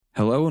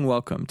Hello and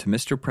welcome to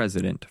Mr.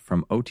 President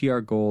from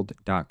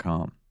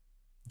OTRGold.com.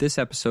 This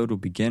episode will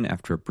begin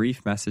after a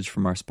brief message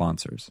from our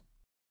sponsors.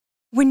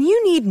 When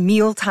you need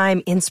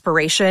mealtime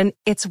inspiration,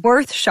 it's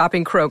worth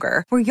shopping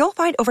Kroger, where you'll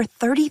find over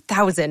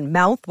 30,000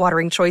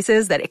 mouth-watering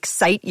choices that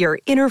excite your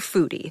inner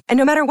foodie. And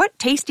no matter what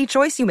tasty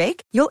choice you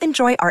make, you'll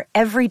enjoy our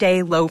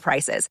everyday low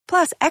prices,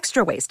 plus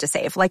extra ways to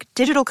save, like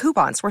digital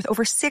coupons worth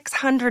over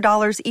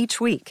 $600 each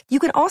week. You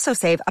can also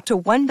save up to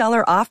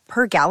 $1 off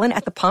per gallon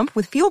at the pump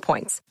with fuel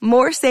points.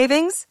 More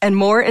savings and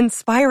more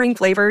inspiring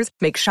flavors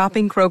make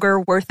shopping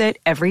Kroger worth it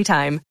every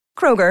time.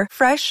 Kroger,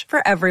 fresh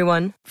for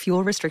everyone.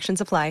 Fuel restrictions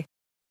apply.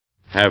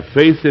 Have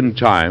faith in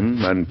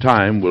time, and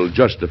time will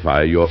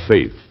justify your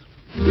faith.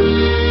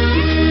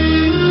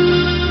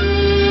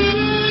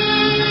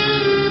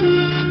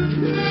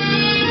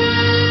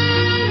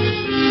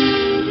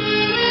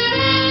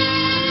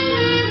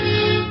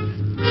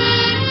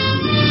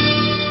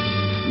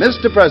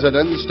 Mr.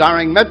 President,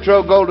 starring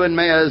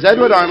Metro-Goldwyn-Mayer's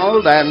Edward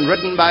Arnold and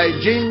written by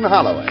Gene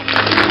Holloway.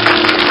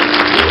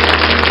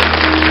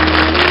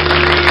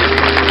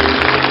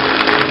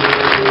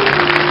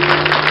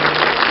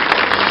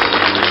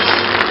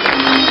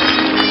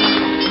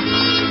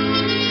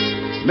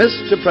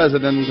 Mr.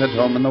 President at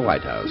home in the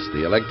White House,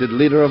 the elected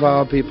leader of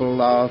our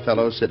people, our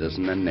fellow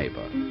citizen and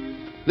neighbor.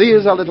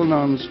 These are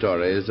little-known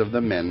stories of the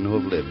men who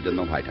have lived in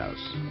the White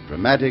House.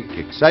 Dramatic,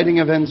 exciting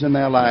events in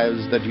their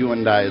lives that you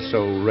and I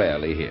so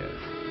rarely hear.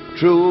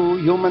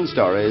 True human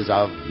stories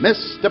of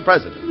Mr.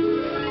 President.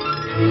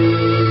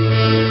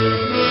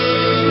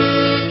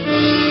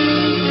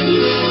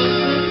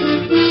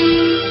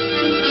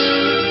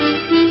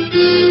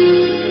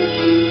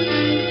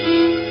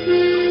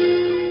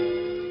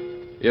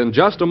 In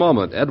just a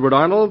moment, Edward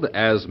Arnold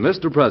as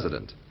Mr.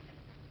 President.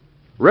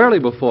 Rarely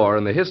before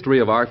in the history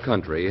of our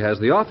country has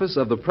the office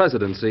of the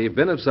presidency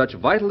been of such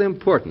vital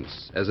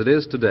importance as it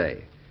is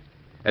today.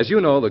 As you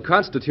know, the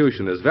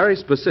Constitution is very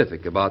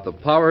specific about the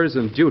powers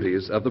and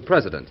duties of the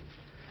president,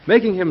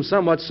 making him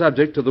somewhat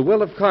subject to the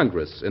will of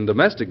Congress in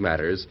domestic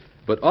matters,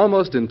 but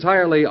almost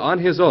entirely on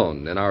his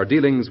own in our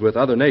dealings with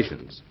other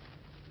nations.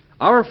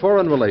 Our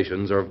foreign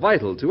relations are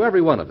vital to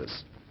every one of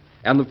us,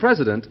 and the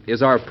President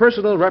is our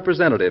personal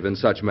representative in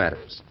such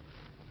matters.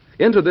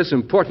 Into this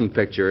important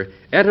picture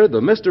enter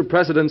the Mr.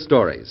 President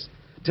stories,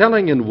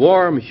 telling in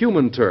warm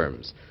human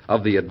terms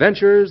of the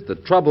adventures, the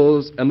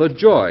troubles, and the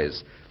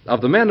joys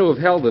of the men who have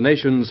held the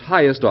nation's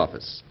highest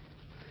office.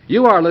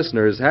 You, our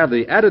listeners, have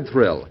the added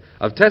thrill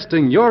of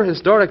testing your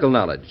historical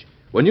knowledge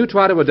when you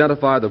try to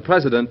identify the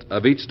President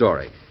of each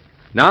story.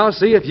 Now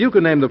see if you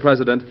can name the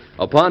President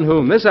upon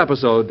whom this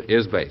episode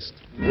is based.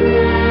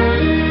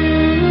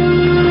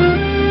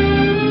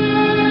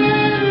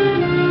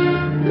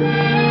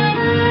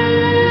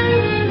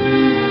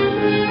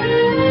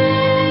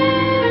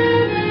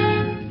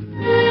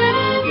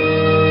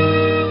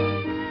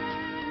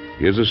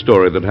 Here's a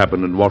story that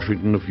happened in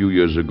Washington a few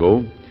years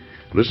ago.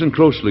 Listen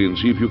closely and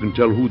see if you can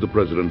tell who the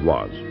president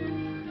was.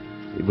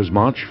 It was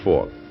March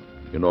 4th,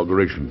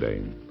 Inauguration Day,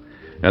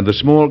 and the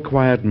small,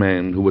 quiet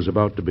man who was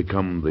about to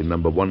become the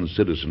number one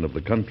citizen of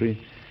the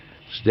country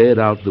stared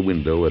out the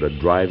window at a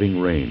driving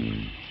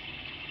rain.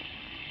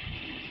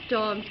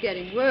 Storm's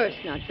getting worse,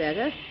 not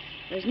better.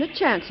 There isn't a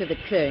chance of it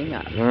clearing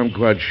up. I'm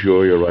quite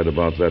sure you're right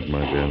about that,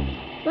 my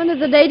dear. One of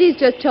the ladies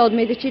just told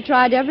me that she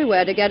tried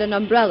everywhere to get an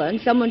umbrella, and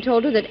someone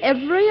told her that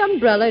every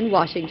umbrella in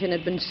Washington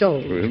had been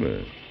sold.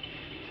 Really?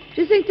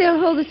 Do you think they'll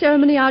hold the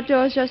ceremony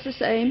outdoors just the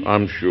same?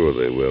 I'm sure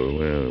they will.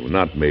 Well,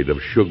 not made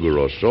of sugar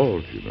or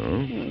salt, you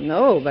know.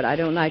 No, but I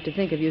don't like to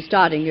think of you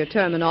starting your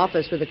term in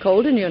office with a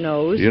cold in your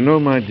nose. You know,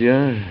 my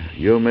dear,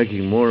 you're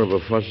making more of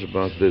a fuss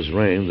about this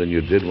rain than you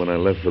did when I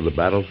left for the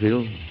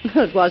battlefield.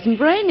 It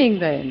wasn't raining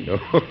then.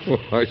 Oh,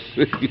 I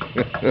see.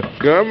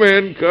 Come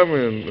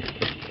in.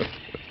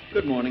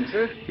 Good morning,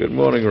 sir. Good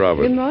morning,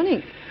 Robert. Good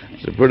morning.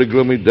 It's a pretty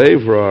gloomy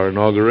day for our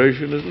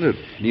inauguration, isn't it?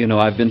 You know,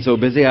 I've been so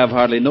busy I've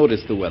hardly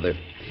noticed the weather.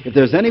 If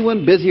there's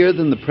anyone busier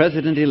than the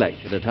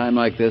president-elect at a time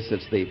like this,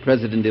 it's the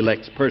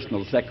president-elect's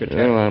personal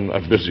secretary. Well, I'm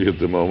not busy at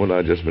the moment.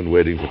 I've just been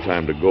waiting for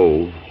time to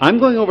go. I'm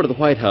going over to the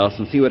White House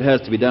and see what has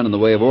to be done in the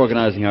way of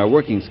organizing our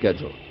working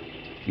schedule.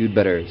 You'd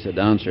better sit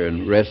down, sir,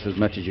 and rest as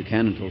much as you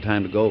can until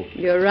time to go.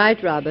 You're right,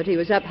 Robert. He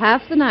was up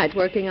half the night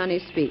working on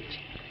his speech.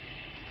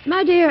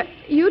 My dear,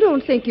 you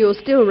don't think you'll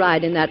still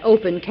ride in that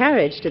open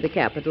carriage to the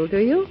Capitol, do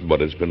you?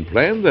 But it's been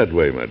planned that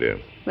way, my dear.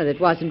 Well,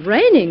 it wasn't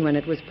raining when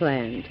it was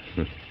planned.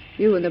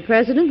 You and the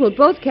president will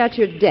both catch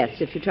your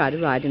deaths if you try to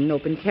ride in an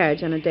open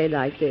carriage on a day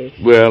like this.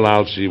 Well,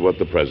 I'll see what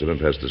the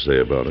president has to say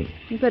about it.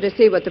 You'd better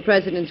see what the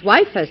president's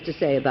wife has to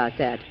say about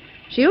that.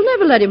 She'll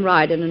never let him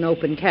ride in an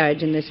open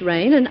carriage in this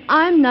rain, and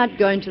I'm not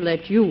going to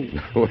let you.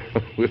 Well,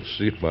 we'll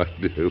see, my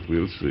dear.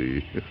 We'll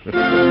see.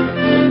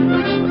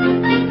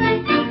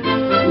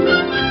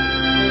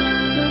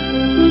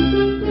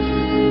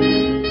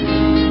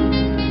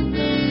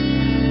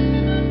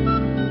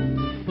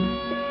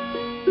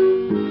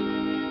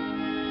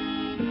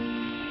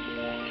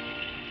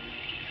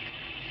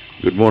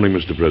 Good morning,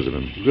 Mr.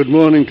 President. Good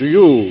morning to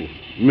you,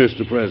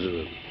 Mr.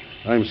 President.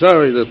 I'm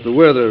sorry that the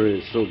weather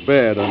is so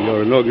bad on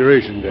your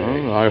inauguration day.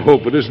 Well, I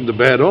hope it isn't a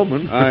bad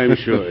omen. I'm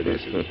sure it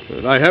isn't.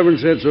 But I haven't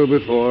said so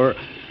before.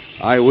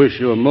 I wish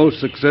you a most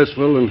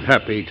successful and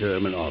happy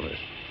term in office.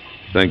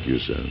 Thank you,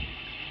 sir.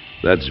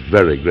 That's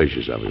very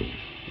gracious of you.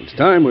 It's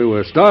time we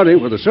were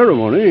starting with the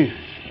ceremony.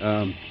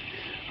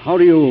 How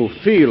do you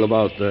feel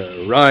about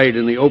the ride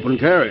in the open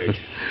carriage?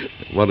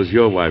 What does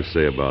your wife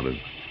say about it?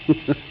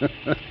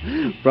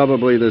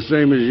 Probably the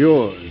same as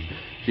yours.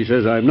 She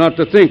says I'm not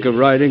to think of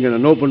riding in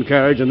an open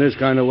carriage in this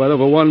kind of weather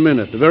for 1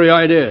 minute. The very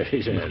idea,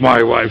 she said.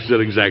 My wife said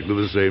exactly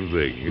the same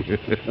thing.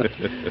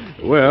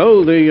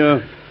 Well,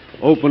 the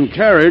open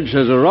carriage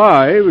has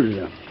arrived.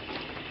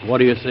 What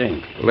do you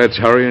think? Let's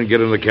hurry and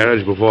get in the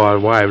carriage before our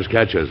wives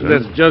catch us. Huh?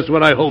 That's just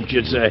what I hoped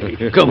you'd say.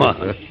 Come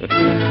on.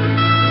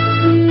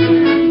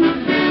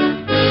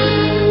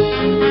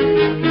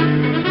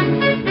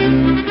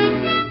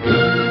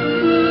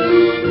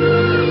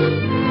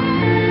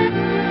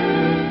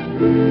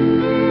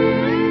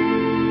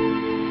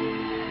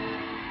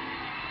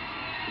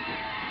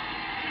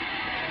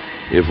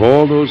 If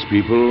all those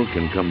people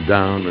can come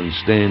down and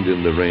stand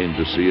in the rain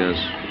to see us,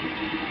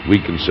 we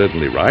can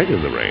certainly ride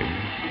in the rain.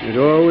 It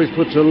always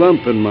puts a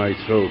lump in my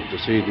throat to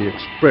see the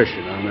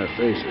expression on their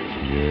faces.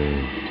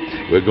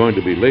 Yeah. We're going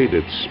to be late.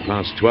 It's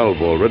past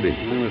 12 already.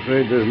 I'm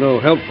afraid there's no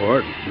help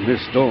for it in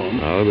this storm.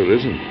 No, there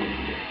isn't.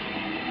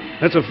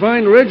 That's a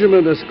fine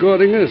regiment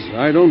escorting us.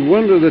 I don't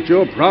wonder that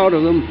you're proud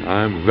of them.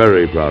 I'm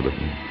very proud of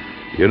them.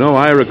 You know,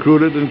 I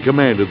recruited and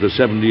commanded the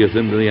 70th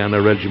Indiana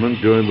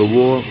Regiment during the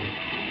war.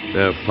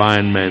 They're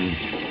fine men.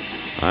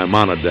 I'm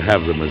honored to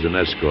have them as an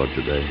escort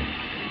today.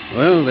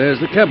 Well, there's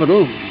the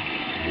Capitol.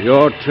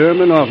 Your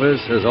term in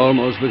office has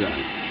almost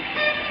begun.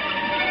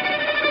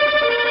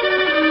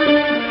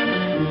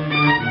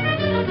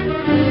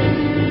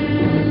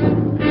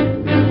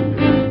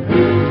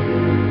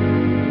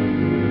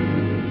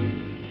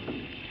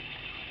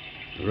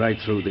 Right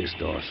through this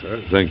door,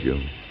 sir. Thank you.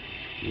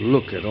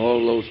 Look at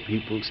all those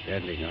people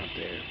standing out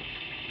there.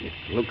 It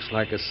looks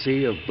like a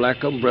sea of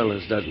black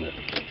umbrellas, doesn't it?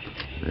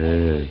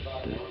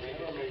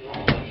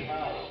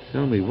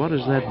 Tell me, what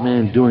is that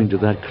man doing to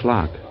that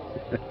clock?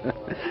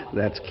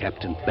 That's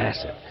Captain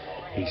Bassett.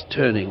 He's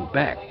turning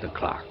back the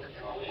clock.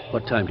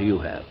 What time do you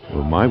have?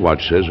 Well, my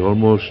watch says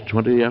almost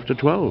 20 after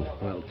 12.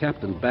 Well,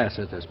 Captain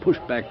Bassett has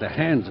pushed back the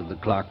hands of the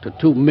clock to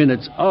 2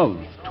 minutes of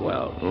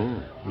 12.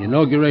 Oh. The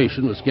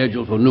inauguration was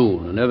scheduled for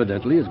noon, and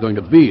evidently it's going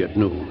to be at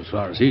noon as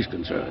far as he's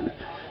concerned.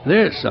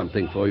 There's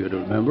something for you to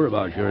remember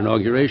about your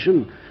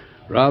inauguration.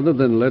 Rather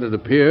than let it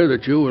appear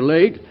that you were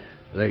late,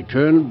 they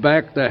turned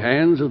back the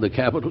hands of the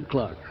Capitol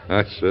clock.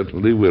 I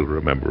certainly will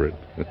remember it.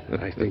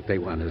 I think they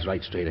want us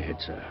right straight ahead,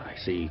 sir. I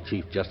see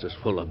Chief Justice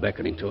Fuller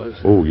beckoning to us.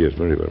 Oh, yes,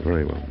 very well,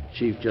 very well.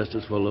 Chief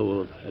Justice Fuller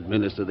will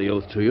administer the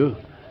oath to you,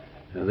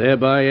 and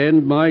thereby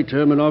end my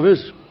term in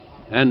office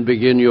and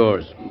begin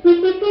yours.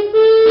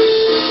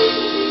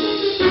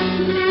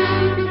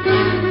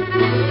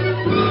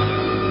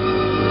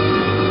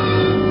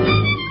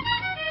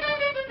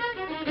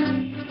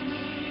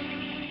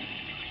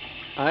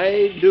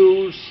 I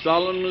do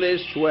solemnly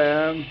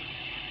swear,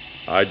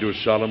 I do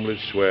solemnly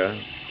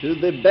swear, to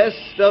the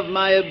best of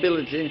my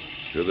ability,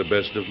 to the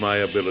best of my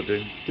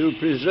ability, to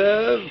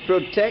preserve,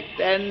 protect,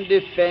 and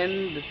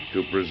defend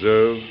to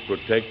preserve,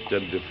 protect,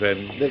 and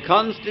defend the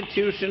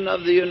Constitution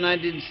of the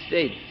United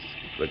States,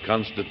 the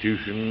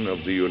Constitution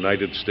of the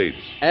United States,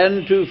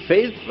 and to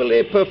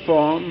faithfully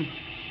perform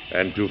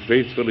and to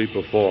faithfully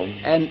perform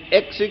and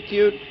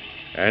execute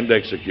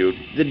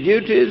the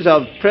duties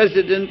of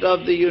President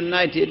of the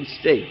United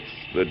States.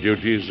 the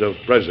duties of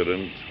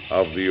President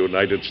of the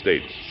United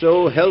States.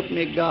 So help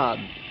me God.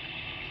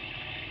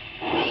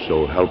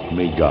 So help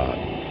me God.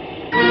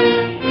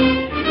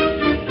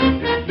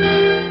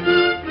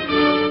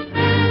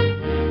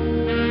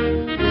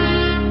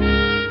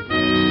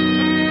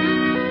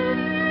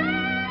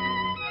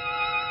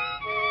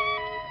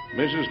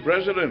 Mrs.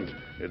 President,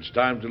 it's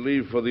time to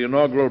leave for the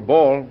inaugural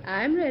ball.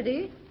 I'm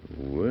ready.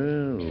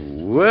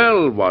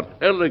 Well, what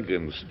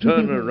elegance.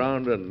 Turn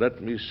around and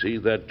let me see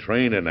that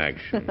train in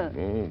action.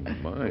 Oh,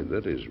 my,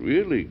 that is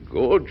really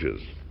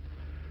gorgeous.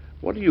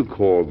 What do you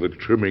call the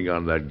trimming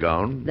on that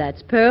gown?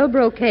 That's pearl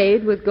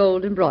brocade with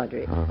gold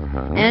embroidery.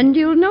 Uh-huh. And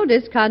you'll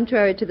notice,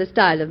 contrary to the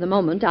style of the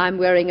moment, I'm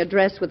wearing a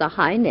dress with a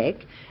high neck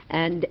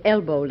and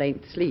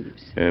elbow-length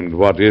sleeves. And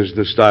what is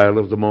the style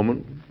of the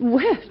moment?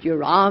 Well,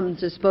 your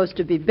arms are supposed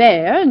to be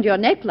bare, and your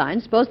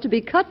neckline's supposed to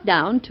be cut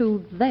down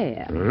to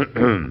there.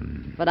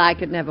 But I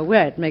could never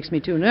wear it. It makes me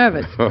too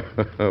nervous.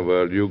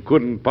 Well, you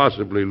couldn't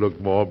possibly look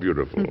more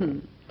beautiful.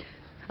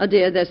 Oh,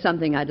 dear, there's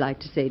something I'd like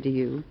to say to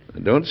you.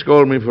 Don't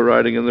scold me for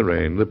riding in the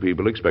rain. The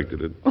people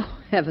expected it. Oh,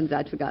 heavens,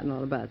 I'd forgotten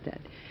all about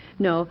that.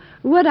 No,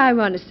 what I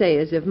want to say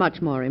is of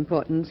much more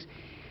importance.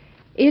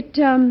 It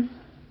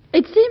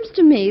seems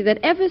to me that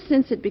ever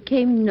since it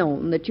became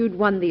known that you'd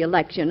won the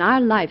election, our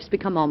life's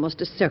become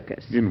almost a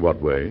circus. In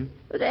what way?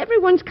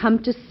 Everyone's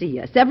come to see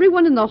us.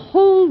 Everyone in the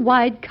whole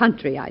wide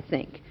country, I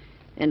think.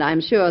 And I'm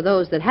sure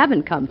those that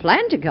haven't come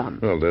plan to come.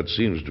 Well, that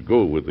seems to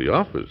go with the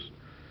office.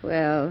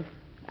 Well,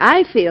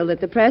 I feel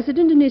that the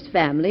President and his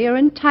family are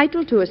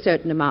entitled to a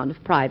certain amount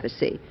of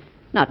privacy.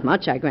 Not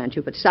much, I grant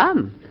you, but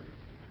some.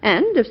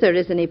 And if there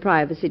is any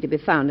privacy to be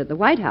found at the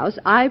White House,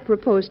 I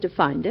propose to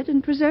find it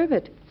and preserve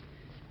it.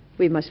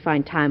 We must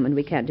find time when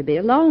we can to be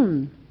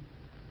alone.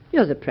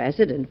 You're the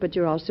President, but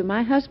you're also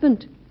my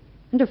husband,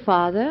 and a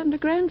father and a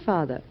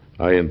grandfather.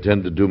 I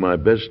intend to do my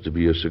best to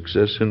be a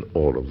success in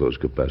all of those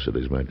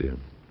capacities, my dear.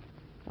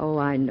 Oh,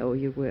 I know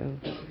you will.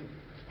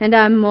 And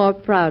I'm more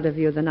proud of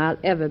you than I'll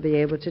ever be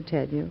able to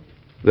tell you.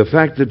 The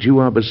fact that you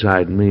are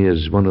beside me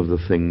is one of the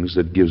things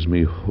that gives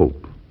me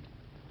hope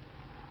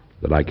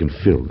that I can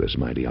fill this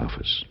mighty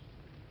office.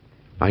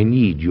 I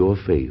need your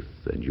faith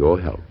and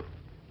your help.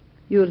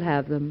 You'll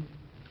have them,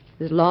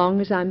 as long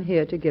as I'm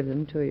here to give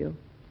them to you.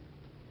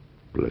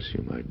 Bless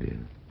you, my dear.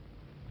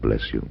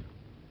 Bless you.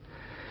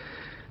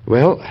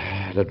 Well,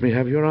 let me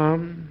have your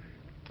arm.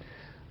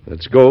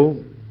 Let's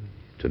go.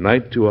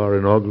 Tonight to our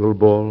inaugural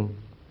ball.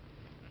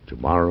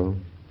 Tomorrow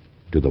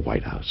to the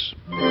White House.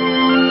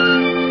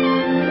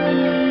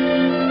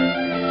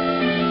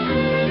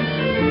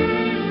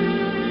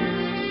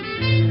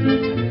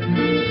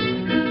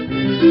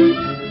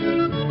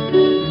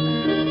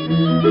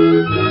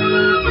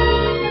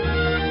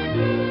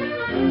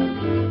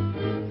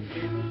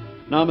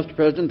 Now, Mr.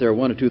 President, there are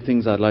one or two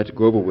things I'd like to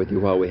go over with you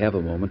while we have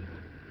a moment.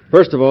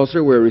 First of all,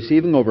 sir, we're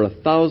receiving over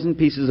 1,000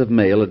 pieces of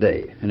mail a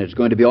day, and it's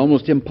going to be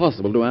almost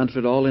impossible to answer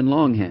it all in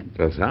longhand.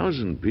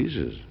 1,000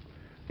 pieces?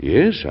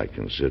 Yes, I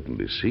can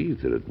certainly see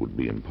that it would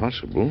be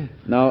impossible.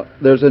 Now,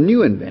 there's a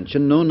new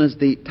invention known as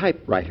the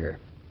typewriter.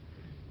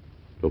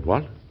 The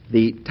what?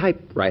 The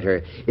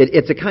typewriter.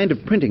 It's a kind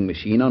of printing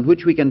machine on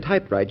which we can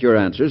typewrite your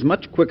answers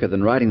much quicker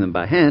than writing them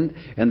by hand,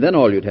 and then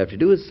all you'd have to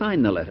do is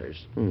sign the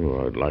letters.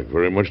 Oh, I'd like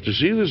very much to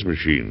see this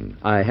machine.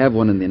 I have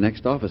one in the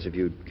next office if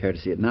you'd care to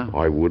see it now.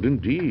 I would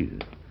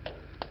indeed.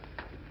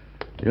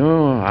 You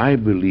know, I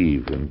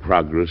believe in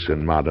progress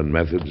and modern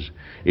methods.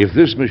 If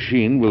this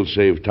machine will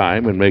save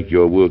time and make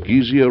your work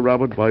easier,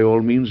 Robert, by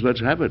all means,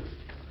 let's have it.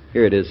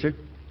 Here it is, sir.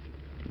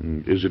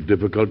 Is it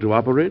difficult to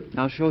operate?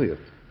 I'll show you.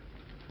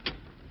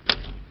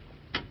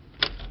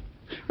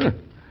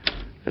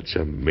 That's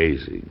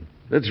amazing.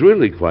 That's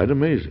really quite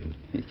amazing.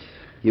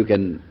 You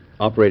can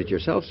operate it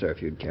yourself, sir,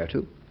 if you'd care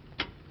to.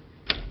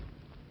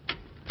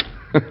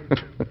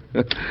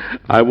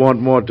 I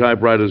want more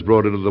typewriters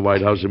brought into the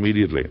White House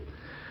immediately.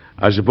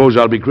 I suppose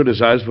I'll be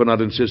criticized for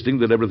not insisting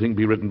that everything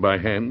be written by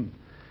hand,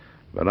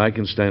 but I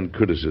can stand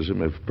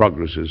criticism if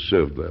progress is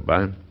served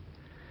thereby.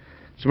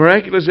 It's a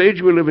miraculous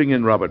age we're living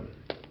in, Robert.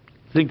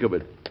 Think of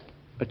it.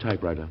 A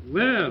typewriter.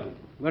 Well,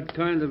 what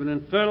kind of an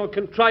infernal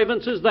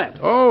contrivance is that?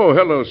 Oh,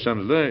 hello,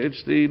 Senator.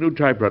 It's the new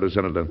typewriter,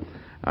 Senator.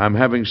 I'm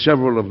having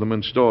several of them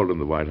installed in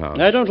the White House.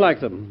 I don't like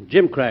them.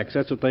 Gimcracks,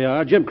 that's what they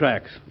are,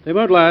 gimcracks. They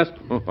won't last.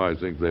 Oh, I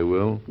think they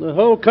will. The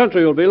whole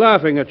country will be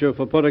laughing at you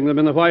for putting them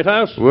in the White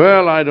House.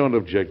 Well, I don't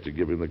object to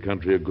giving the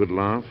country a good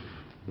laugh.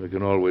 They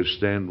can always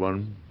stand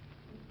one.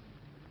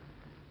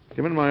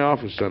 Come in my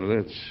office,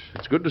 Senator.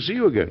 It's good to see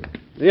you again.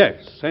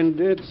 Yes, and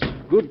it's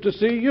good to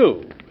see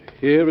you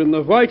here in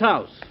the White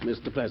House,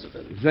 Mr.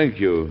 President.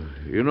 Thank you.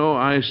 You know,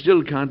 I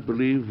still can't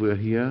believe we're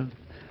here.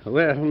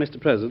 Well, Mr.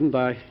 President,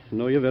 I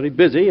know you're very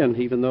busy, and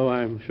even though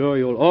I'm sure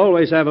you'll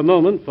always have a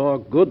moment for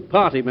good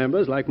party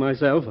members like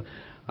myself,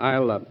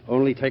 I'll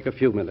only take a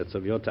few minutes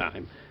of your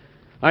time.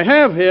 I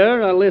have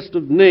here a list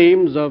of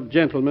names of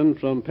gentlemen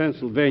from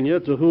Pennsylvania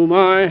to whom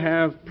I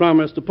have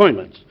promised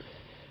appointments.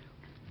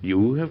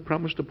 You have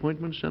promised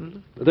appointments,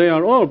 Senator? They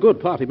are all good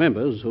party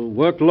members who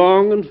worked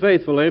long and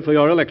faithfully for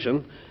your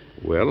election.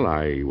 Well,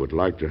 I would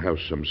like to have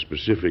some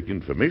specific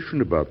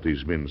information about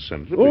these men,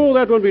 Senator. Oh,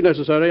 that won't be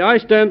necessary. I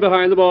stand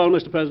behind them all,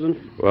 Mr. President.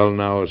 Well,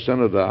 now,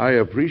 Senator, I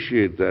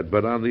appreciate that,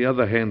 but on the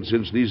other hand,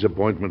 since these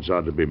appointments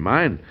are to be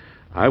mine,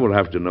 I will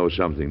have to know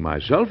something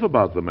myself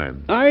about the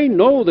men. I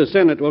know the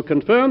Senate will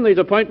confirm these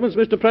appointments,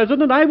 Mr.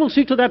 President. I will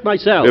see to that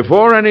myself.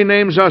 Before any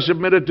names are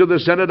submitted to the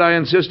Senate, I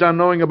insist on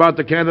knowing about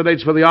the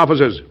candidates for the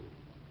offices.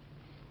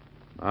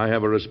 I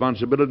have a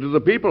responsibility to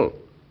the people,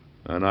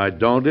 and I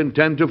don't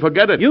intend to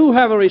forget it. You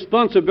have a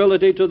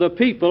responsibility to the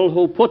people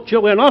who put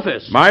you in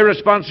office. My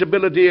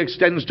responsibility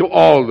extends to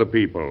all the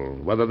people,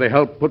 whether they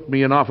help put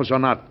me in office or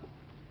not.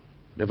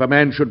 If a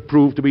man should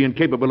prove to be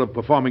incapable of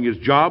performing his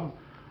job,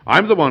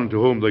 I'm the one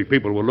to whom the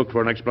people will look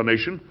for an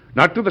explanation,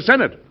 not to the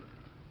Senate,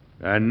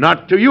 and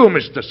not to you,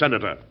 Mr.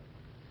 Senator.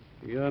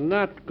 You're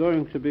not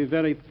going to be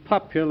very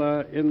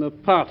popular in the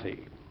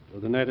party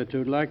with an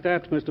attitude like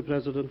that, Mr.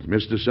 President.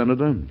 Mr.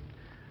 Senator,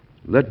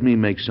 let me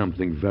make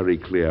something very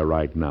clear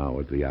right now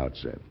at the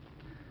outset.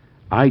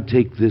 I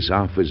take this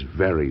office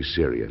very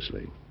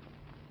seriously.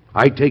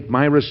 I take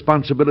my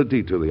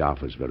responsibility to the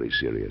office very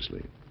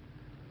seriously.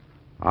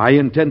 I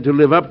intend to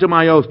live up to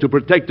my oath to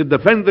protect and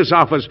defend this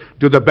office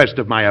to the best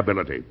of my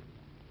ability.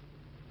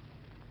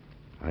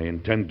 I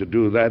intend to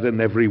do that in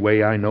every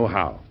way I know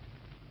how.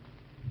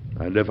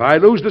 And if I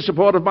lose the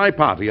support of my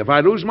party, if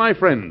I lose my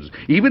friends,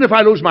 even if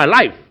I lose my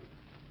life,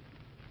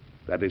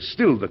 that is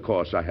still the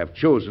course I have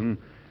chosen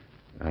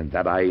and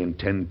that I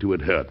intend to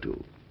adhere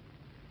to.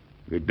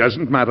 It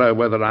doesn't matter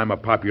whether I'm a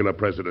popular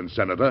president,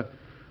 Senator,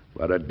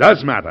 but it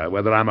does matter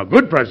whether I'm a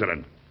good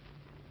president.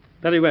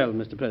 Very well,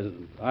 Mr.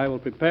 President. I will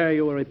prepare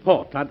you a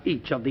report on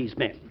each of these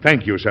men.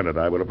 Thank you, Senator.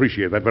 I will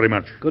appreciate that very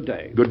much. Good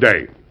day. Good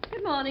day.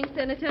 Good morning,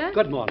 Senator.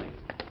 Good morning.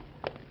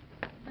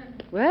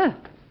 Well,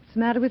 what's the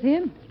matter with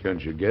him?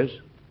 Can't you guess?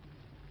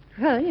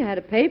 Well, he had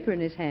a paper in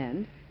his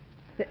hand.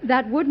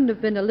 That wouldn't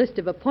have been a list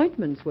of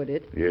appointments, would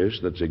it? Yes,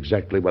 that's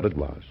exactly what it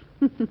was.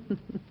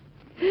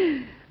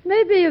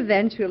 Maybe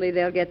eventually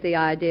they'll get the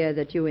idea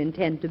that you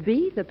intend to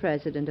be the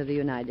President of the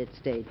United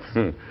States.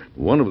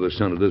 One of the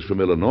senators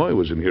from Illinois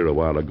was in here a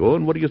while ago,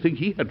 and what do you think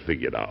he had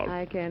figured out?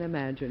 I can't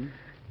imagine.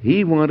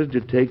 He wanted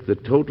to take the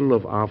total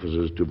of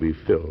offices to be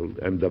filled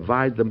and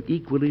divide them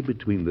equally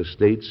between the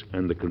states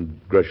and the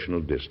congressional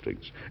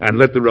districts, and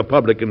let the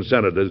Republican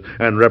senators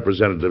and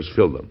representatives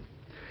fill them.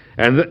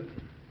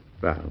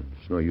 Well,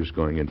 it's no use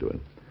going into it.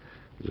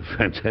 It was a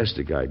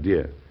fantastic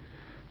idea.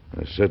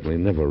 I certainly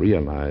never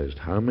realized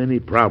how many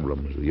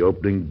problems the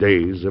opening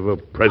days of a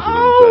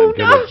president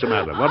can... What's the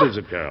matter? What is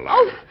it, Caroline?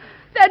 Oh,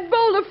 that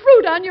bowl of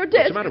fruit on your desk.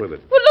 What's the matter with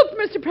it? Well, look,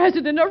 Mr.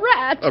 President, a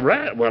rat. A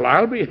rat? Well,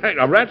 I'll be hanged.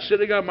 A rat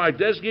sitting on my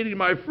desk eating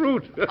my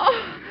fruit.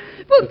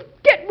 Well,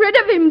 get rid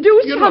of him. Do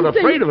You're something. not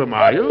afraid of him,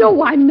 are you?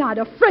 No, I'm not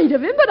afraid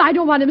of him, but I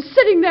don't want him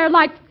sitting there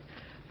like...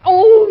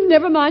 Oh,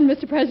 never mind,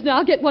 Mr. President.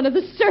 I'll get one of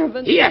the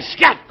servants. Yes,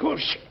 scat,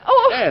 goose.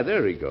 Oh. Yeah,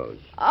 there he goes.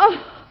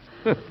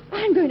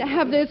 I'm going to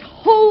have this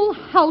whole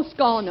house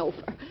gone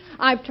over.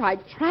 I've tried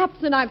traps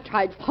and I've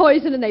tried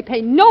poison, and they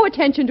pay no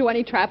attention to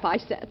any trap I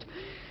set.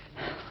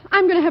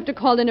 I'm going to have to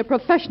call in a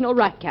professional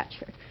rat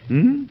catcher.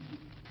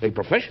 A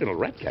professional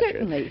rat catcher?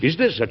 Certainly. Is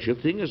there such a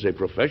thing as a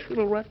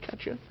professional rat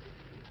catcher?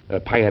 A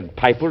Pied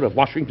Piper of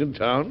Washington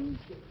Town?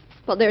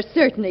 Well, there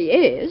certainly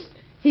is.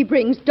 He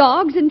brings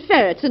dogs and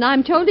ferrets, and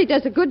I'm told he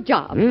does a good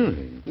job.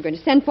 I'm going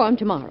to send for him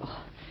tomorrow.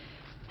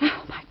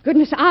 Oh, my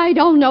goodness, I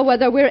don't know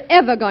whether we're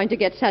ever going to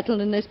get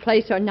settled in this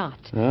place or not.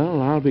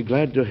 Well, I'll be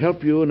glad to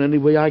help you in any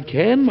way I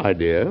can, my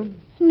dear.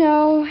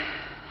 No,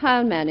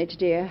 I'll manage,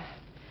 dear.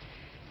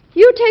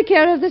 You take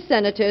care of the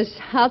senators.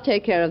 I'll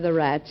take care of the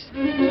rats.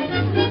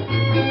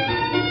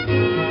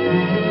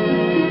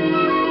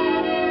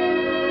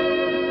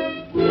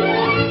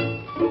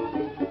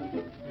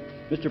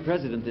 Mr.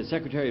 President, the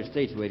Secretary of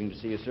State's waiting to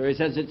see you, sir. He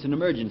says it's an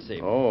emergency.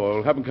 Oh,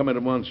 I'll have him come in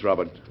at once,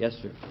 Robert. Yes,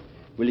 sir.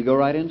 Will you go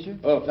right in, sir?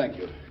 Oh, thank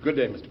you. Good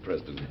day, Mr.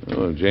 President.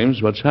 Oh,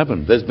 James, what's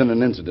happened? There's been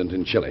an incident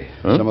in Chile.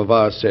 Huh? Some of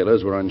our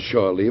sailors were on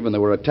shore leave, and they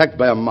were attacked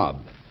by a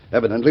mob,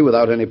 evidently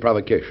without any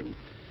provocation.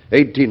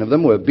 18 of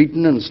them were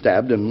beaten and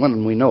stabbed, and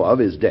one we know of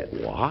is dead.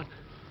 What?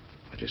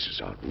 This is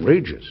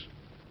outrageous.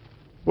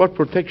 What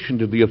protection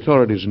did the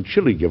authorities in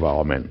Chile give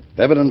our men?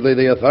 Evidently,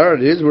 the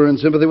authorities were in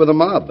sympathy with the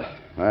mob.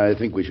 I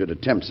think we should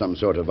attempt some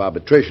sort of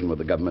arbitration with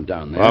the government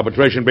down there.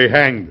 Arbitration be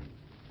hanged.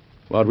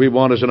 What we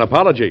want is an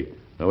apology.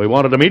 And we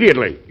want it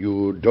immediately.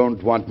 You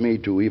don't want me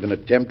to even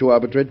attempt to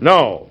arbitrate?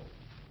 No.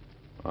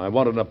 I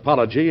want an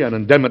apology and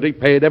indemnity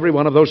paid every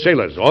one of those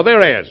sailors, or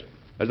their heirs,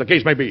 as the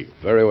case may be.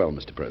 Very well,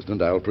 Mr.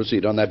 President. I'll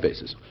proceed on that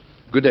basis.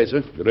 Good day,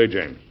 sir. Good day,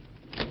 James.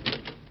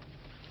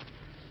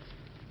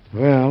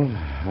 Well,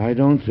 I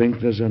don't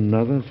think there's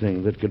another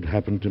thing that could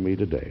happen to me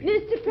today.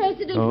 Mr.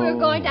 President, we're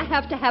going to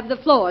have the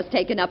floors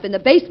taken up in the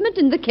basement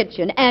and the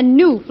kitchen and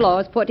new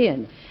floors put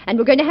in. And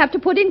we're going to have to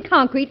put in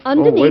concrete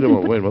underneath. Oh,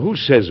 wait a minute. Who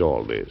says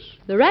all this?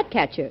 The rat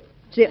catcher.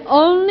 It's the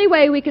only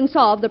way we can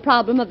solve the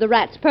problem of the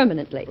rats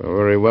permanently.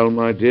 Very well,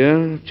 my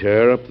dear.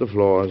 Tear up the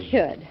floors.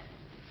 Good.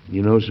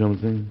 You know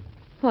something?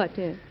 What,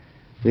 dear?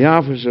 The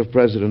office of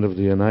President of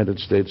the United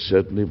States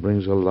certainly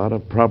brings a lot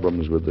of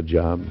problems with the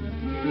job.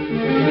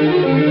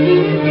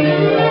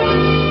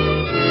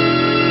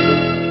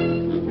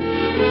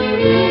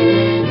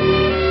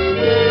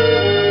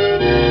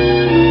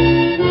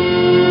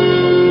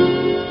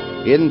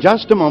 In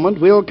just a moment,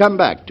 we'll come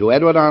back to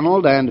Edward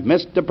Arnold and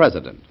Mr.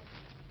 President.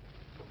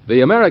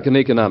 The American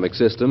economic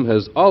system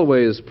has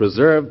always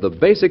preserved the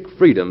basic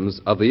freedoms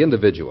of the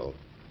individual.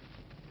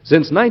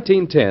 Since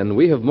 1910,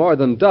 we have more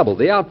than doubled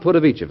the output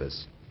of each of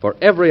us for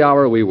every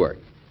hour we work.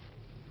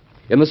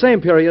 In the same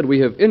period, we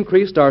have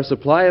increased our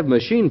supply of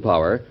machine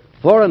power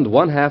 4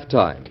 1/2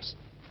 times.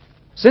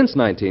 Since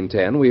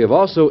 1910, we have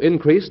also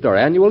increased our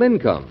annual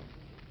income.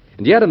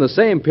 And yet, in the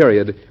same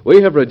period,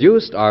 we have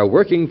reduced our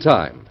working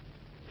time.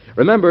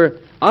 Remember,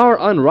 our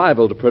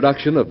unrivaled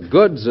production of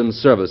goods and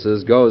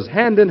services goes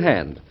hand in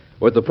hand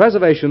with the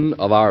preservation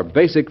of our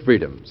basic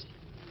freedoms.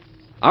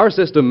 Our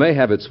system may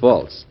have its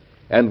faults,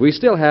 and we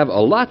still have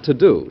a lot to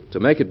do to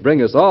make it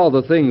bring us all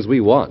the things we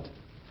want.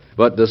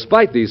 But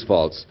despite these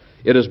faults,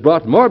 it has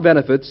brought more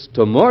benefits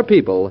to more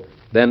people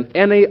than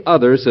any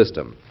other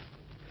system.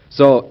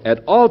 So,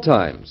 at all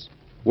times,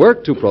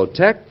 work to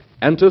protect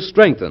and to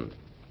strengthen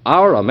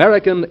our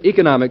American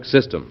economic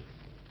system.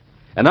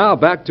 And now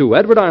back to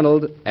Edward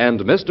Arnold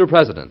and Mr.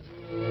 President.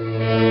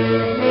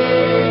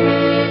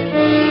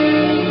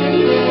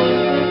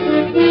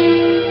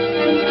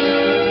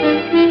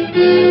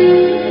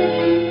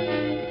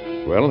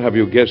 Well, have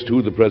you guessed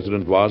who the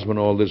president was when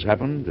all this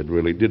happened? It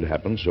really did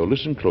happen, so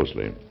listen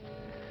closely.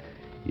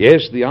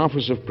 Yes, the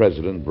office of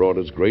president brought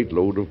its great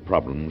load of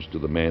problems to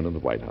the man in the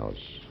White House.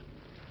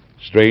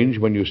 Strange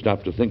when you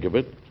stop to think of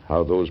it,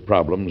 how those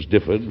problems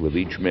differed with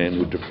each man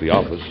who took the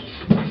office.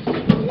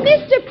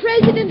 Mr.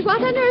 President,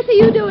 what on earth are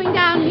you doing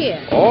down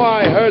here? Oh,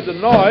 I heard the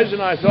noise,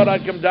 and I thought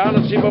I'd come down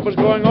and see what was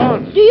going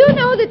on. Do you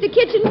know that the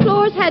kitchen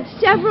floors had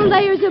several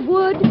layers of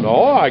wood?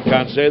 No, I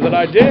can't say that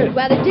I did.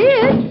 Well, it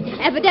did.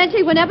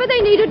 Evidently, whenever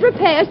they needed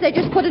repairs, they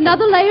just put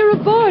another layer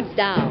of boards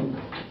down.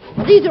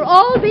 These are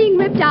all being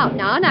ripped out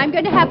now, and I'm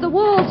going to have the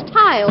walls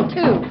tiled,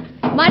 too.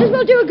 Might as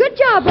well do a good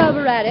job while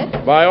we're at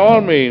it. By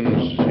all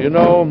means. You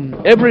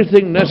know,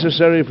 everything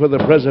necessary for the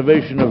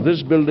preservation of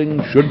this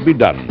building should be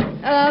done.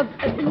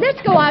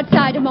 Let's go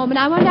outside a moment.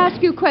 I want to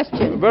ask you a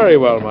question. Very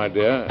well, my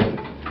dear.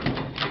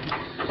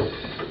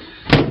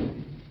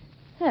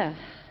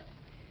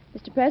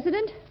 Mr.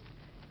 President,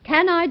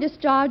 can I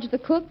discharge the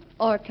cook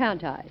or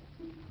can't I?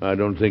 I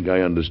don't think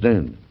I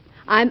understand.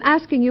 I'm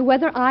asking you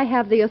whether I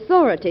have the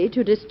authority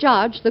to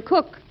discharge the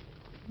cook.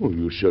 Well,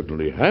 you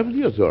certainly have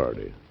the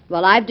authority.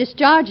 Well, I've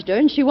discharged her,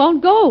 and she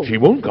won't go. She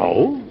won't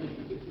go?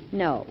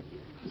 No.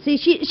 See,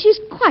 she's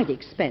quite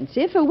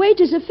expensive. Her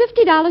wages are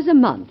 $50 a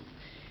month.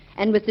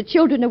 And with the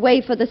children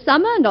away for the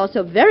summer and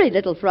also very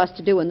little for us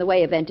to do in the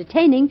way of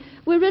entertaining,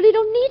 we really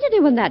don't need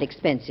anyone that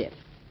expensive.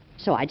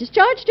 So I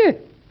discharged her.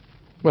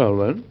 Well,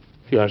 then,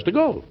 she has to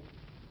go.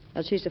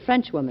 Well, she's a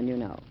French woman, you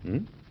know. Hmm?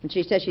 And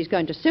she says she's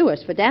going to sue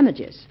us for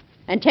damages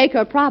and take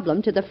her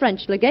problem to the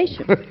French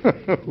legation.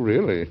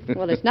 Really?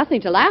 Well, it's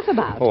nothing to laugh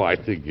about. Oh, I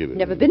think it is.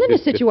 Never been in a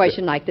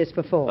situation like this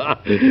before.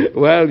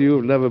 Well,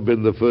 you've never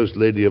been the first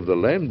lady of the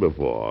land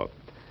before.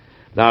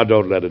 Now,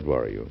 don't let it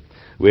worry you.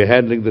 We're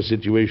handling the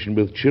situation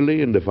with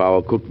Chile, and if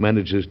our cook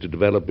manages to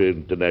develop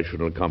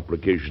international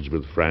complications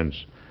with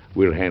France,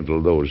 we'll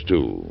handle those,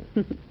 too.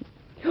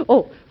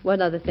 Oh,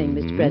 one other thing,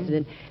 Mr.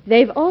 President.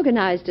 They've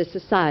organized a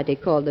society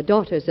called the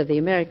Daughters of the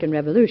American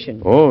Revolution.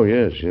 Oh,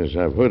 yes,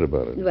 I've heard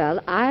about it. Well,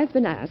 I've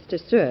been asked to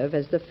serve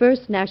as the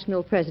first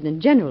national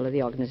president general of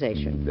the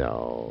organization.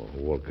 No.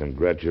 Well,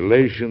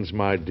 congratulations,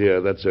 my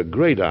dear. That's a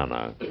great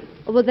honor.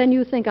 Well, then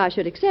you think I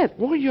should accept?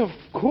 Why, of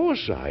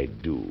course I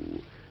do.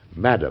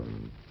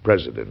 Madam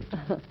President.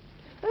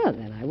 Well,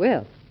 then I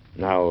will.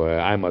 Now,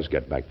 I must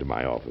get back to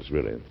my office,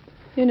 really.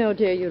 You know,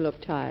 dear, you look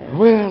tired.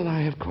 Well,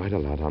 I have quite a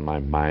lot on my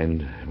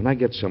mind. When I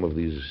get some of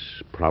these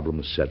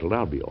problems settled,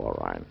 I'll be all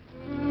right.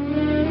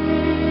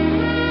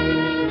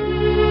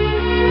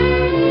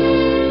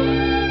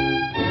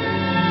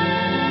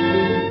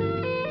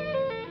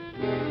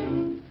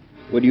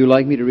 Would you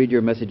like me to read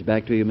your message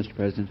back to you, Mr.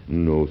 President?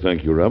 No,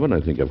 thank you, Robin. I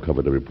think I've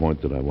covered every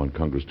point that I want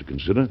Congress to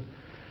consider.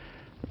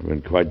 I've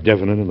been quite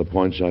definite in the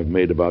points I've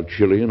made about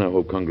Chile, and I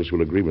hope Congress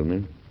will agree with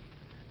me.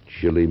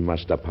 Chile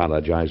must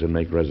apologize and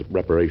make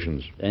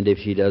reparations. And if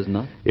she does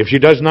not? If she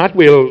does not,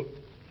 we'll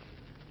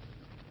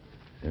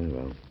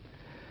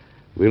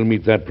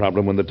meet that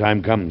problem when the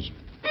time comes.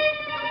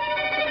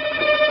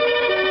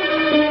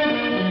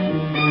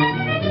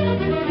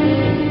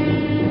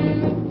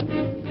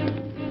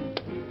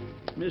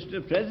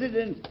 Mr.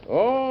 President.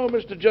 Oh,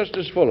 Mr.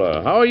 Justice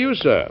Fuller. How are you,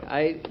 sir?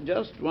 I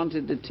just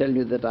wanted to tell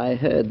you that I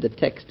heard the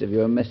text of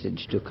your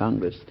message to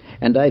Congress,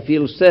 and I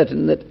feel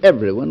certain that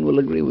everyone will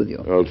agree with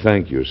you. Well,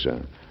 thank you,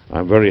 sir.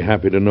 I'm very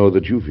happy to know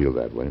that you feel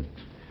that way.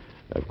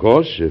 Of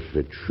course, if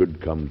it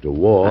should come to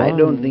war... I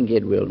don't think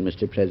it will,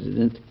 Mr.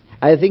 President.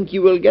 I think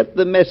you will get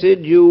the message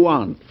you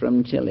want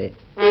from Chile.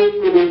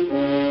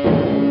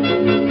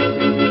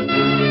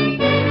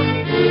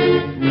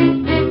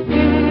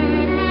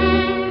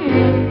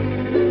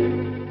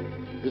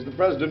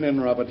 President in,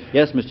 Robert.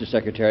 Yes, Mr.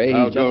 Secretary.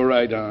 I'll go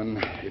right on.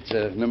 It's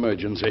an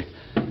emergency.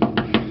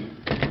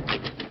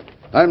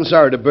 I'm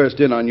sorry to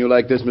burst in on you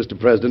like this, Mr.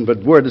 President,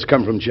 but word has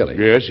come from Chile.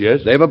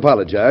 Yes? They've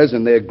apologized,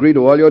 and they agree to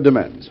all your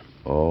demands.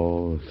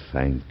 Oh,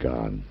 thank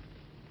God.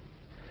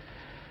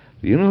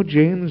 You know,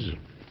 James,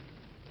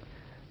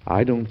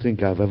 I don't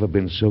think I've ever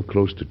been so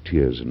close to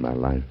tears in my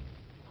life.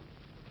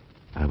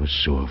 I was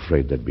so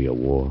afraid there'd be a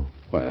war.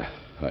 Well,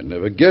 I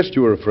never guessed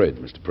you were afraid,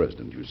 Mr.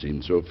 President. You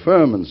seemed so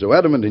firm and so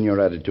adamant in your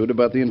attitude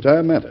about the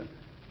entire matter.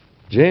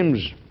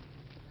 James,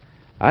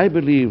 I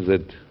believe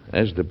that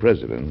as the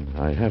president,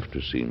 I have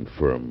to seem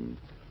firm,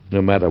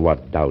 no matter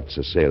what doubts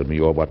assail me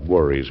or what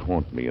worries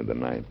haunt me in the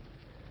night.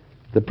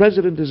 The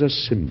president is a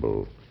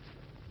symbol.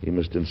 He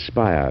must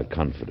inspire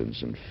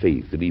confidence and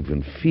faith and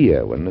even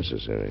fear when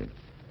necessary.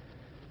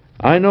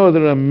 I know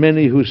there are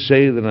many who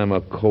say that I'm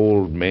a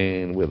cold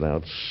man,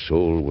 without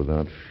soul,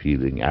 without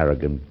feeling,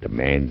 arrogant,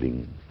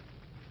 demanding.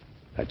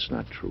 That's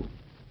not true.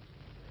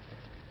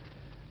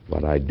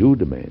 What I do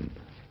demand,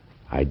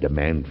 I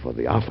demand for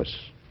the office.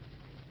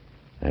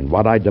 And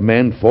what I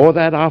demand for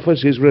that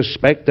office is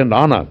respect and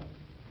honor.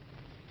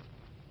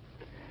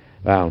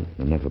 Well,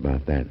 enough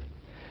about that.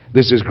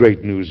 This is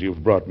great news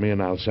you've brought me,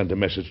 and I'll send a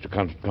message to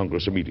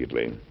Congress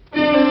immediately.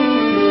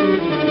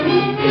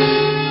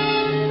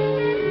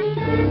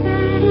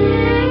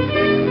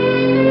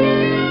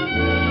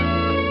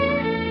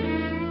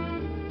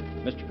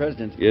 Mr.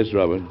 President. Yes,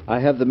 Robert? I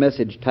have the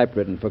message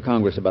typewritten for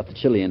Congress about the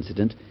Chile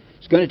incident.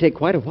 It's going to take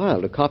quite a while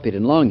to copy it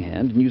in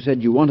longhand, and you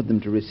said you wanted them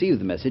to receive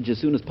the message as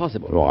soon as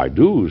possible. Oh, I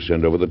do.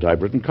 Send over the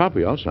typewritten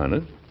copy. I'll sign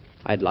it.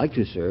 I'd like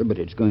to, sir, but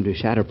it's going to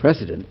shatter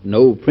precedent.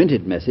 No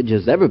printed message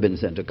has ever been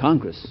sent to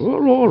Congress.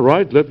 Well, all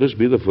right. Let this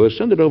be the first.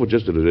 Send it over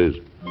just as it is.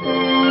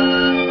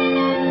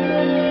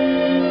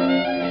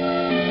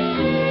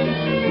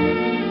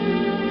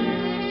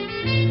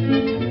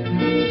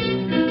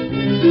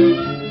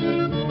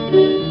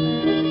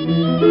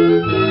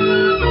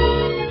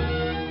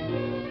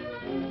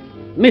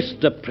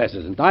 Mr.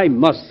 President, I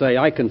must say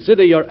I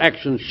consider your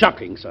actions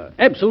shocking, sir.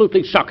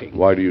 Absolutely shocking.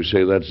 Why do you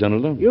say that,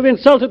 Senator? You've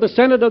insulted the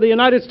Senate of the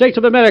United States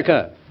of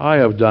America. I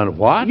have done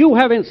what? You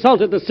have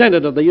insulted the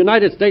Senate of the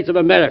United States of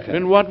America.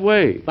 In what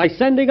way? By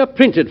sending a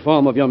printed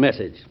form of your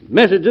message.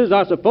 Messages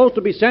are supposed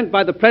to be sent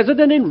by the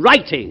President in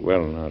writing.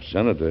 Well, now,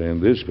 Senator, in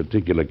this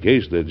particular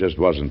case, there just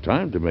wasn't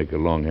time to make a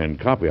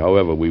longhand copy.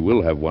 However, we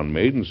will have one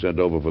made and sent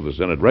over for the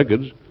Senate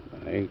records.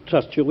 I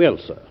trust you will,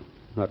 sir.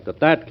 Not that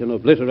that can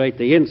obliterate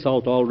the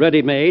insult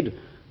already made,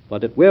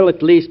 but it will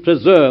at least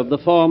preserve the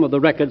form of the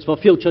records for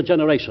future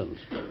generations.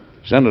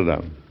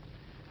 Senator,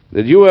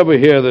 did you ever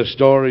hear the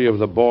story of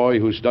the boy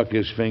who stuck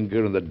his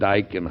finger in the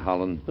dike in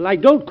Holland? Well, I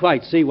don't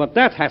quite see what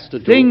that has to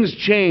do. Things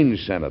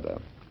change,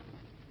 Senator.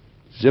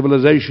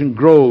 Civilization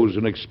grows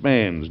and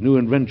expands. New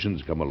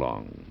inventions come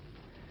along.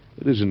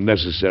 It isn't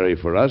necessary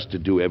for us to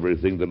do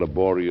everything the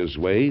laborious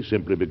way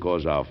simply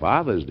because our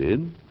fathers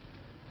did.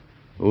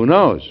 Who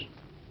knows?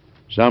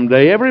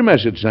 Someday every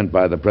message sent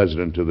by the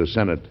President to the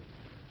Senate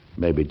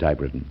may be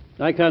typewritten.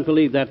 I can't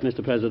believe that,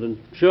 Mr. President.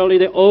 Surely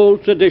the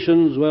old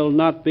traditions will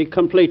not be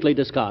completely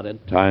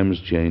discarded.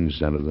 Times change,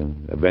 Senator.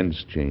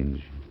 Events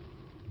change.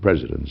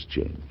 Presidents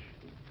change.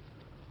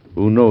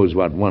 Who knows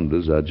what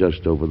wonders are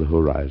just over the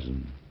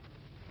horizon?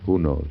 Who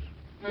knows?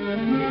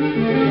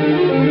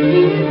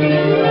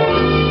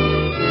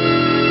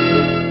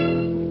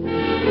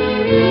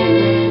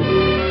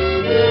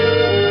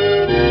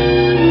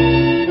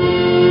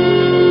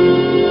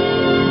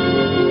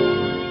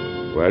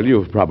 Well,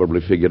 you've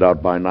probably figured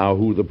out by now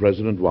who the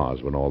president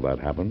was when all that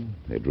happened.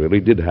 It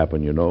really did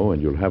happen, you know,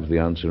 and you'll have the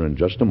answer in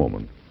just a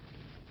moment.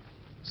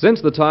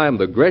 Since the time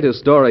The Greatest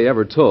Story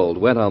Ever Told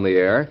went on the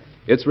air,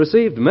 it's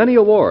received many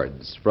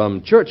awards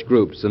from church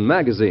groups and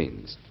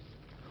magazines.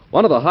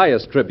 One of the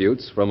highest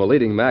tributes from a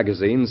leading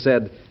magazine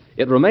said,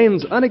 "It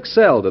remains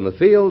unexcelled in the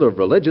field of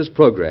religious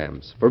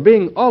programs for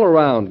being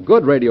all-around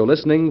good radio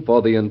listening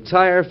for the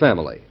entire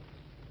family."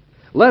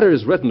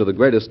 Letters written to The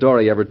Greatest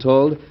Story Ever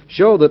Told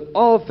show that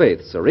all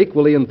faiths are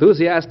equally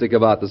enthusiastic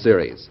about the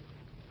series.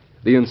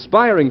 The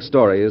inspiring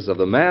stories of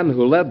the man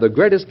who led the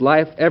greatest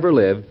life ever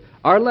lived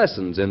are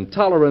lessons in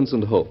tolerance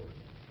and hope.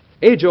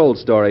 Age-old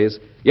stories,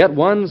 yet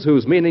ones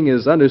whose meaning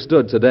is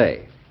understood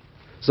today.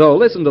 So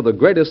listen to The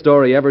Greatest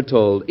Story Ever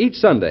Told each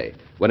Sunday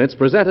when it's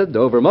presented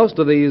over most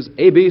of these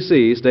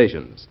ABC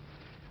stations.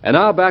 And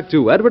now back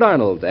to Edward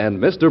Arnold and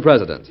Mr.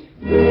 President.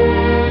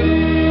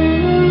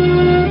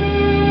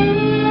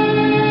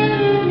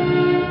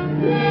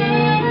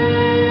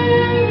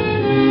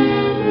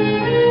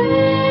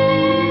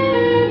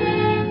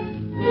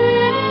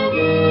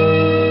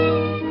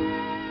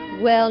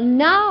 Well,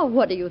 now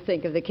what do you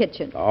think of the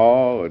kitchen?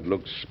 Oh, it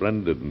looks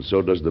splendid, and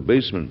so does the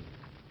basement.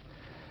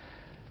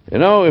 You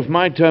know, if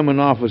my term in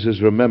office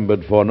is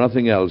remembered for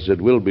nothing else, it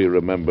will be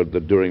remembered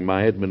that during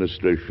my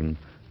administration,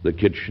 the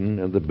kitchen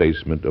and the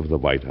basement of the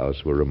White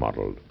House were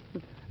remodeled.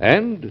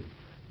 And,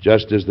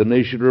 just as the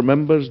nation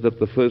remembers that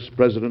the first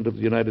president of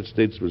the United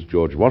States was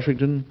George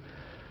Washington,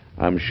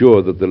 I'm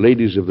sure that the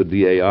ladies of the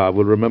DAR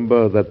will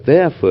remember that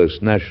their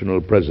first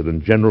national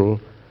president general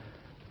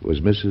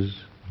was Mrs.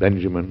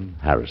 Benjamin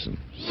Harrison.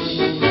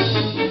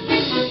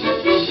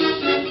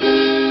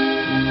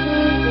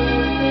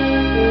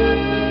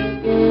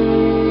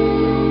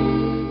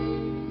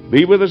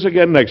 Be with us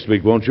again next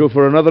week, won't you,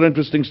 for another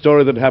interesting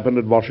story that happened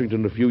at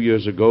Washington a few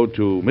years ago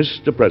to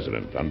Mr.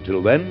 President.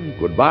 Until then,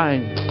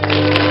 goodbye.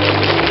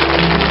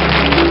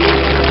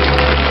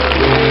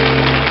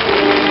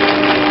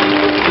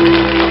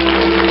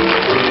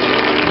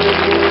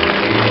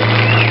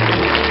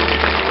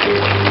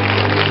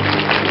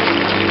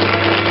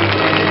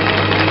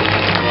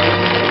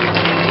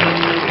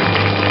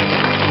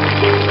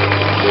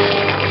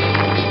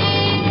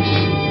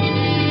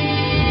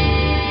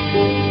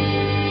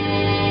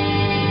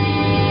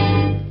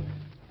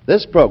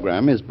 This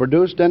program is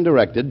produced and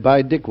directed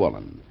by Dick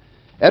Woolen.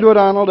 Edward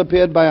Arnold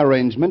appeared by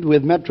arrangement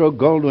with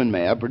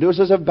Metro-Goldwyn-Mayer,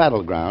 producers of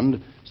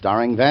Battleground,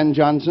 starring Van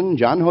Johnson,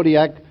 John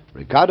Hodiak,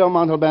 Ricardo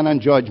Montalban,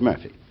 and George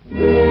Murphy.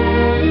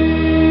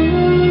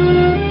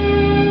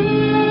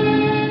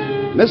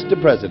 Mr.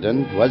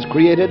 President was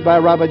created by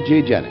Robert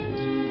G. Jennings.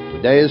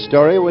 Today's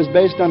story was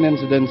based on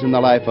incidents in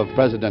the life of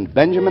President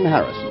Benjamin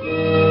Harrison.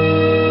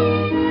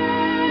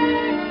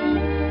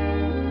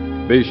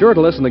 Be sure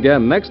to listen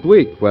again next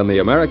week when the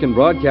American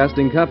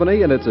Broadcasting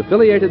Company and its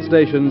affiliated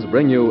stations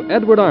bring you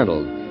Edward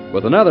Arnold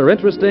with another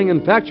interesting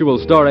and factual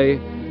story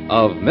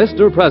of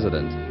Mr.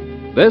 President.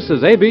 This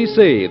is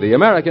ABC, the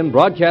American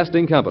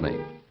Broadcasting Company.